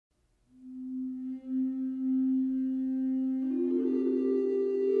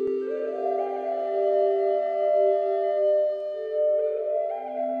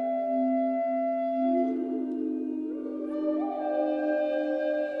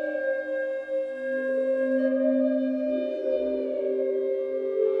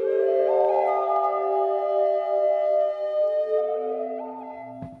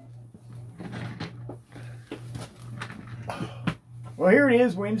Well, here it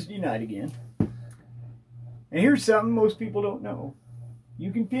is, Wednesday night again. And here's something most people don't know.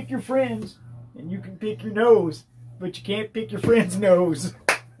 You can pick your friends, and you can pick your nose, but you can't pick your friend's nose.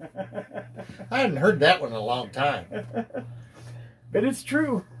 I hadn't heard that one in a long time. But it's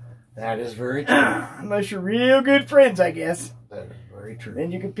true. That is very true. Unless you're real good friends, I guess. That is very true.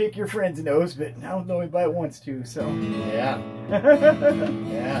 Then you can pick your friend's nose, but I don't know anybody wants to, so. Yeah.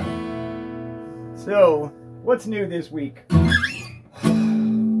 Yeah. So, what's new this week?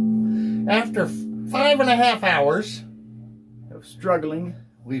 After 5.5 hours of struggling,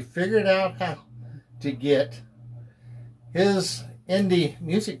 we figured out how to get his indie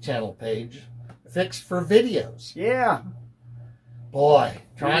music channel page fixed for videos. Yeah. Boy,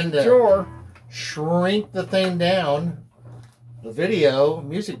 trying to shrink the thing down, the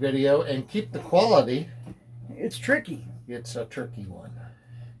music video, and keep the quality. It's tricky. It's a tricky one.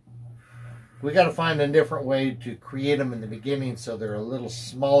 We got to find a different way to create them in the beginning so they're a little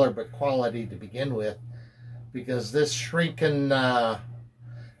smaller but quality to begin with, because this shrinking that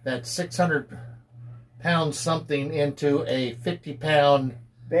 600-pound something into a 50-pound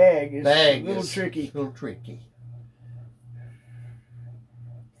bag is a little tricky. A little tricky.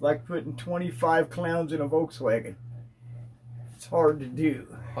 It's like putting 25 clowns in a Volkswagen. It's hard to do.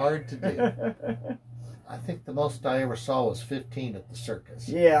 Hard to do. I think the most I ever saw was 15 at the circus.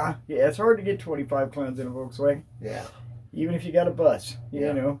 Yeah, it's hard to get 25 clowns in a Volkswagen. Yeah. Even if you got a bus,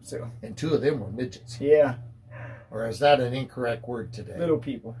 you know. So. And 2 of them were midgets. Yeah. Or is that an incorrect word today? Little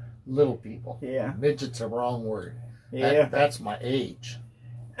people. Little people. Yeah. Midget's a wrong word. Yeah. That's my age.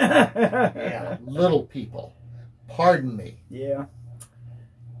 Yeah. Little people. Pardon me. Yeah.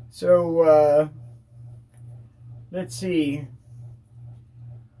 So, let's see.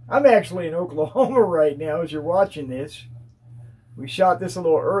 I'm actually in Oklahoma right now as you're watching this. We shot this a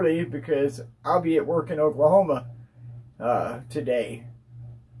little early because I'll be at work in Oklahoma today.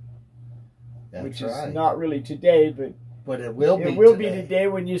 That's which right. is not really today, but it will be. It will be today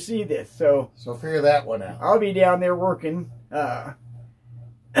when you see this. So figure that one out. I'll be down there working. I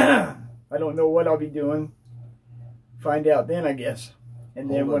don't know what I'll be doing. Find out then, I guess. And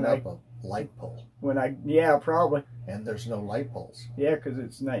then when a light pole. Yeah, probably. And there's no light poles. Yeah, because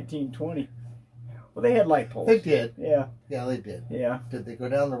it's 1920. Well, they had light poles. They did. Yeah. Yeah, they did. Yeah. Did they go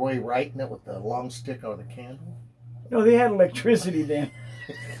down their way writing it with the long stick on a candle? No, they had electricity then.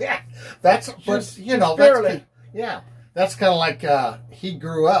 Yeah, that's just, you know, barely. That's kind of like he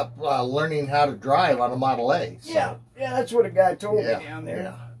grew up learning how to drive on a Model A. So. Yeah, that's what a guy told me down there.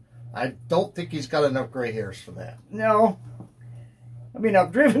 Yeah. I don't think he's got enough gray hairs for that. No. I mean,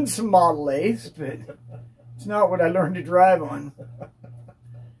 I've driven some Model A's, but it's not what I learned to drive on.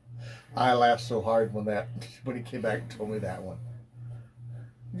 I laughed so hard when he came back and told me that one.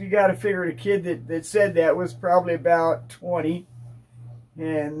 You got to figure the kid that said that was probably about 20.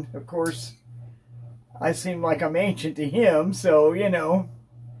 And, of course, I seem like I'm ancient to him, so, you know.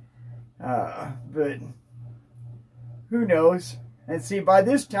 But who knows? And see, by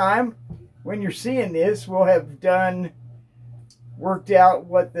this time, when you're seeing this, we'll have worked out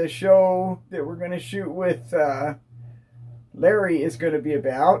what the show that we're going to shoot with Larry is going to be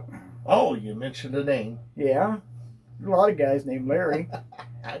about. Oh, you mentioned a name. Yeah. There's a lot of guys named Larry.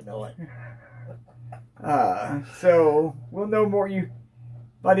 I know it. So we'll know more.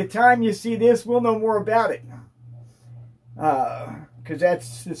 By the time you see this, we'll know more about it. Because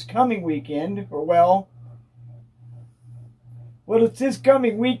that's this coming weekend. Well, it's this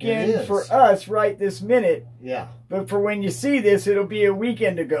coming weekend for us right this minute. Yeah. But for when you see this, it'll be a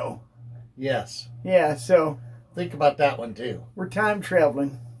weekend ago. Yes. Yeah, so. Think about that one, too. We're time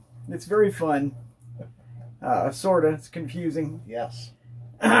traveling. It's very fun. Sort of. It's confusing. Yes.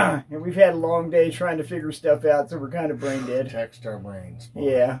 And we've had a long day trying to figure stuff out, so we're kind of brain dead. Taxed our brains. Boy.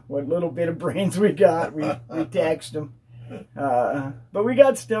 Yeah. What little bit of brains we got, we taxed them. But we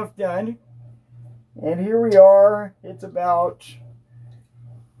got stuff done. And here we are. It's about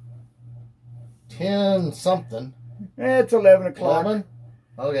 10 something. It's 11 o'clock. 11?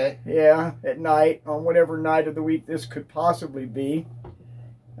 Okay. Yeah, at night, on whatever night of the week this could possibly be.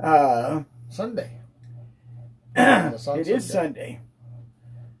 Sunday. It is Sunday.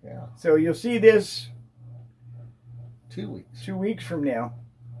 Yeah. So you'll see this 2 weeks. 2 weeks from now.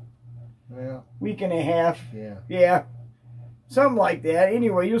 Yeah. Week and a half. Yeah. Yeah. Something like that.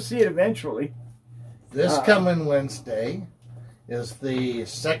 Anyway, you'll see it eventually. This coming Wednesday is the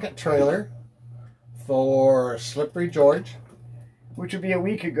second trailer for Slippery George. Which would be a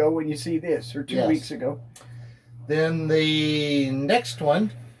week ago when you see this, or 2 weeks ago. Then the next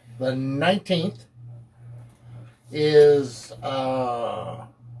one, the 19th, is a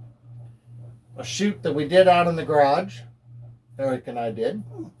shoot that we did out in the garage Eric and I did.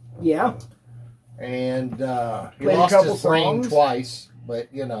 Yeah. And he Played a lost couple his brain songs. twice,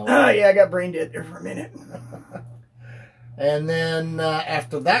 but you know. Yeah, I got brain dead there for a minute. And then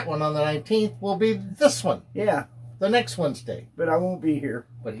after that one on the 19th will be this one. Yeah. The next Wednesday. But I won't be here.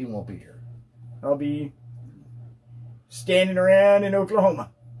 But he won't be here. I'll be standing around in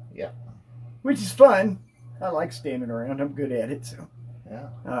Oklahoma. Yeah. Which is fun. I like standing around. I'm good at it. So. Yeah.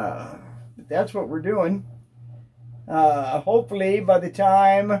 But that's what we're doing. Hopefully by the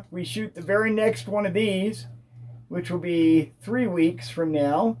time we shoot the very next one of these, which will be 3 weeks from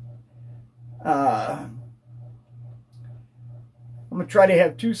now, I'm going to try to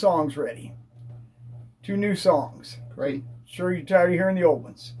have 2 songs ready. 2 new songs. Great. Sure you're tired of hearing the old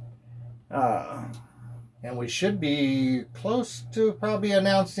ones. And we should be close to probably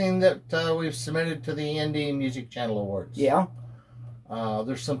announcing that we've submitted to the Indie Music Channel Awards. Yeah.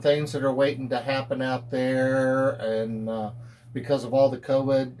 There's some things that are waiting to happen out there, and because of all the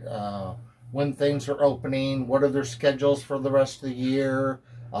COVID, when things are opening, what are their schedules for the rest of the year,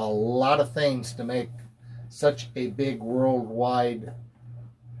 a lot of things to make such a big worldwide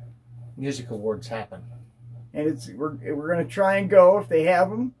music awards happen. And we're going to try and go, if they have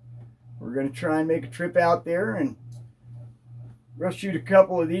them, we're going to try and make a trip out there, and we'll shoot a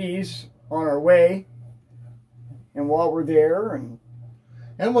couple of these on our way, and while we're there, and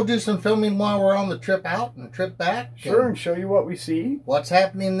we'll do some filming while we're on the trip out and trip back. Sure, and show you what we see. What's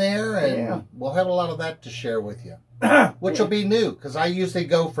happening there, and yeah. We'll have a lot of that to share with you. Which will be new, because I usually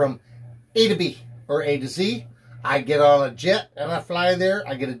go from A to B, or A to Z. I get on a jet, and I fly there,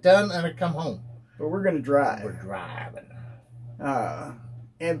 I get it done, and I come home. But we're going to drive. We're driving.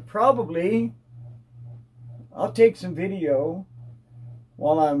 And probably, I'll take some video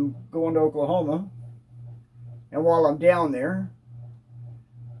while I'm going to Oklahoma, and while I'm down there.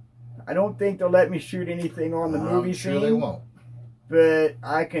 I don't think they'll let me shoot anything on the movie scene. Sure they won't. But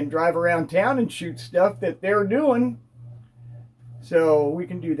I can drive around town and shoot stuff that they're doing. So we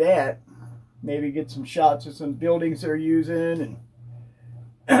can do that. Maybe get some shots of some buildings they're using.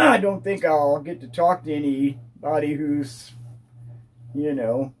 And I don't think I'll get to talk to anybody who's, you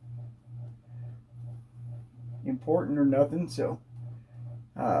know, important or nothing. So,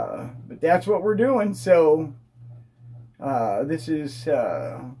 but that's what we're doing. So, this is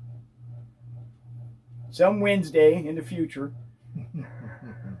some Wednesday in the future.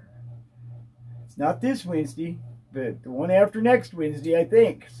 It's not this Wednesday, but the one after next Wednesday, I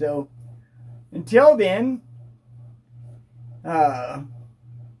think. So, until then,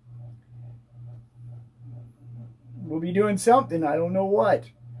 we'll be doing something. I don't know what.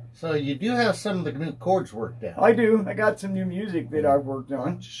 So you do have some of the new chords worked out. I do. I got some new music that I've worked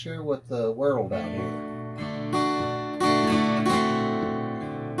on. Share with the world out here.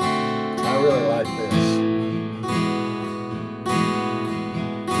 I really like this.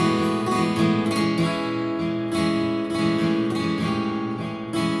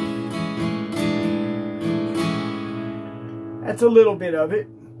 That's a little bit of it.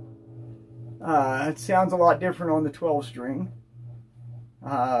 It sounds a lot different on the 12 string.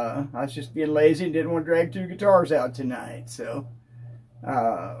 I was just being lazy and didn't want to drag 2 guitars out tonight. So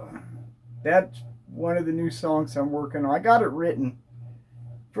that's one of the new songs I'm working on. I got it written.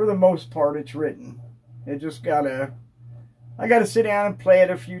 For the most part, it's written. I gotta sit down and play it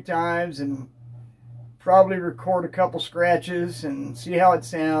a few times and probably record a couple scratches and see how it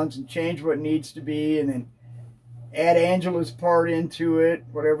sounds and change what needs to be, and then add Angela's part into it,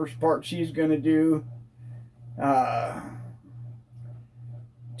 whatever part she's going to do.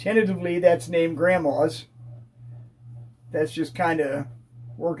 Tentatively, that's named Grandma's. That's just kind of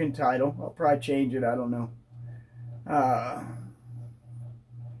working title. I'll probably change it. I don't know.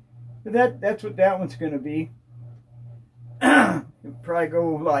 But that's what that one's going to be. It'll probably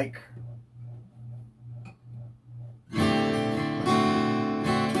go like...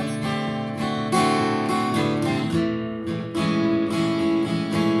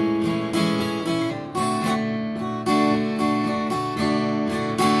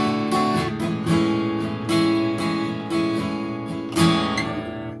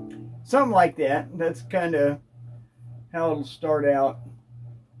 something like that. That's kind of how it'll start out.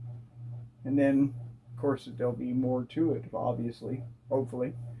 And then, of course, there'll be more to it, obviously.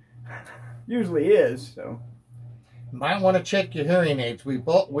 Hopefully. Usually is, so. You might want to check your hearing aids. We've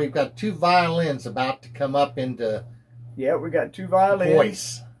got 2 violins about to come up into... Yeah, we got 2 violins.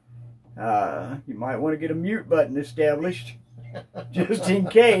 Voice. You might want to get a mute button established. Just in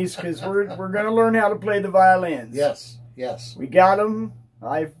case, because we're going to learn how to play the violins. Yes, yes. We got them.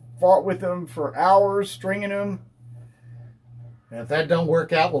 I've fought with them for hours, stringing them. And if that don't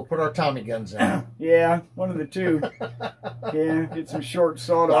work out, we'll put our Tommy guns out. Yeah, one of the two. Yeah, get some short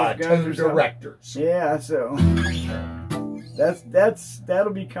sawed-off guns or something. Directors. Yeah, so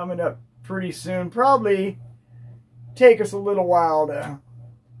that'll be coming up pretty soon. Probably take us a little while to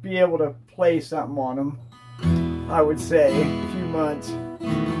be able to play something on them. I would say a few months.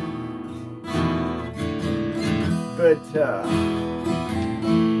 But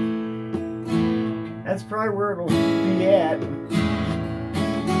that's probably where it'll be at.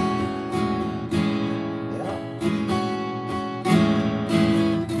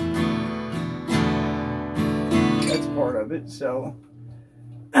 Part of it, so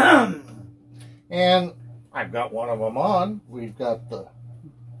and I've got one of them on. We've got the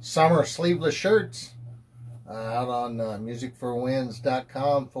summer sleeveless shirts out on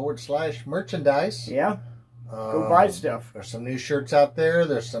musicforwins.com/merchandise. Yeah, go buy stuff. There's some new shirts out there.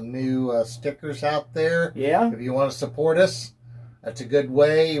 There's some new stickers out there. Yeah, if you want to support us, that's a good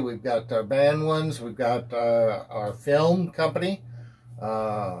way. We've got our band ones. We've got our film company.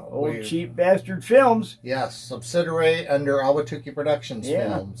 Old Cheap Bastard Films. Yes, subsidiary under Ahwatukee Productions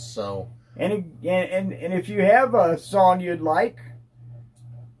Films. So, and if you have a song you'd like,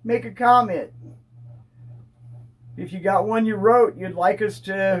 make a comment. If you got one you wrote you'd like us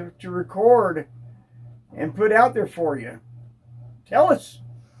to record and put out there for you, tell us.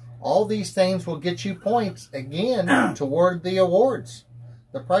 All these things will get you points again toward the awards,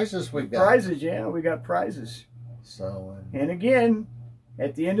 the prizes we've got. Prizes, yeah, we got prizes. So, and again,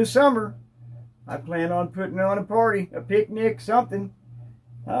 at the end of summer, I plan on putting on a party, a picnic, something.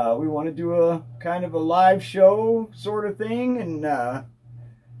 We want to do a kind of a live show sort of thing, and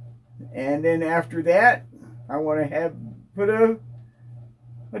then after that, I want to put a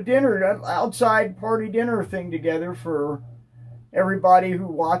dinner, an outside party dinner thing together for everybody who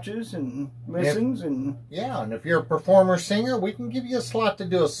watches and listens. And if you're a performer singer, we can give you a slot to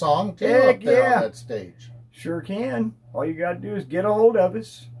do a song too Heck up there yeah. on that stage. Sure can. All you got to do is get a hold of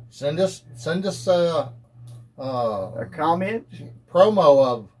us. Send us a comment,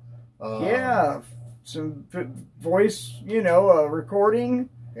 promo of some voice, a recording,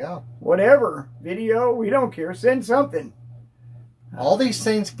 whatever, video. We don't care. Send something. All these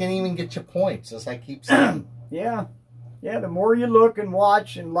things can even get you points, as I keep saying. Yeah. The more you look and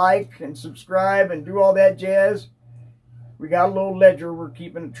watch and like and subscribe and do all that jazz, we got a little ledger we're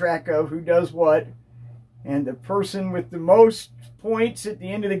keeping track of who does what. And the person with the most points at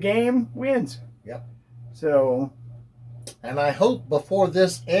the end of the game wins. Yep. So. And I hope before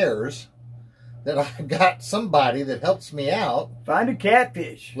this airs that I've got somebody that helps me out. Find a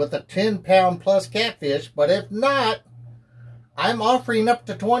catfish. With a 10-pound plus catfish. But if not, I'm offering up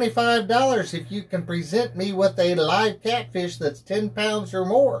to $25 if you can present me with a live catfish that's 10 pounds or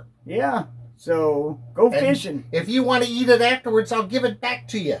more. Yeah. So go fishing. If you want to eat it afterwards, I'll give it back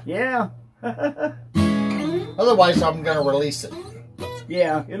to you. Yeah. Otherwise, I'm going to release it.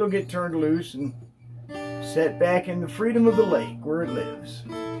 Yeah, it'll get turned loose and set back in the freedom of the lake where it lives.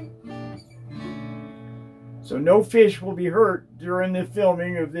 So no fish will be hurt during the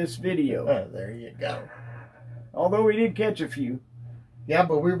filming of this video. Oh, there you go. Although we did catch a few. Yeah,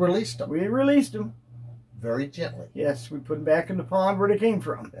 but we released them. We released them. Very gently. Yes, we put them back in the pond where they came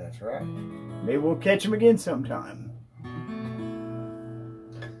from. That's right. Maybe we'll catch them again sometime.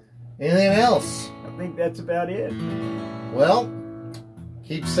 Anything else? I think that's about it. Well,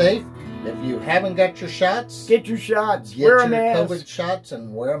 keep safe. If you haven't got your shots, get your shots. Get wear your a mask. COVID shots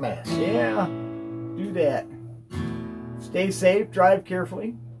and wear a mask. Yeah, do that. Stay safe. Drive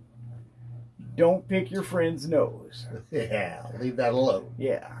carefully. Don't pick your friend's nose. Yeah, leave that alone.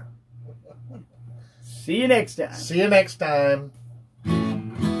 Yeah. See you next time. See you next time.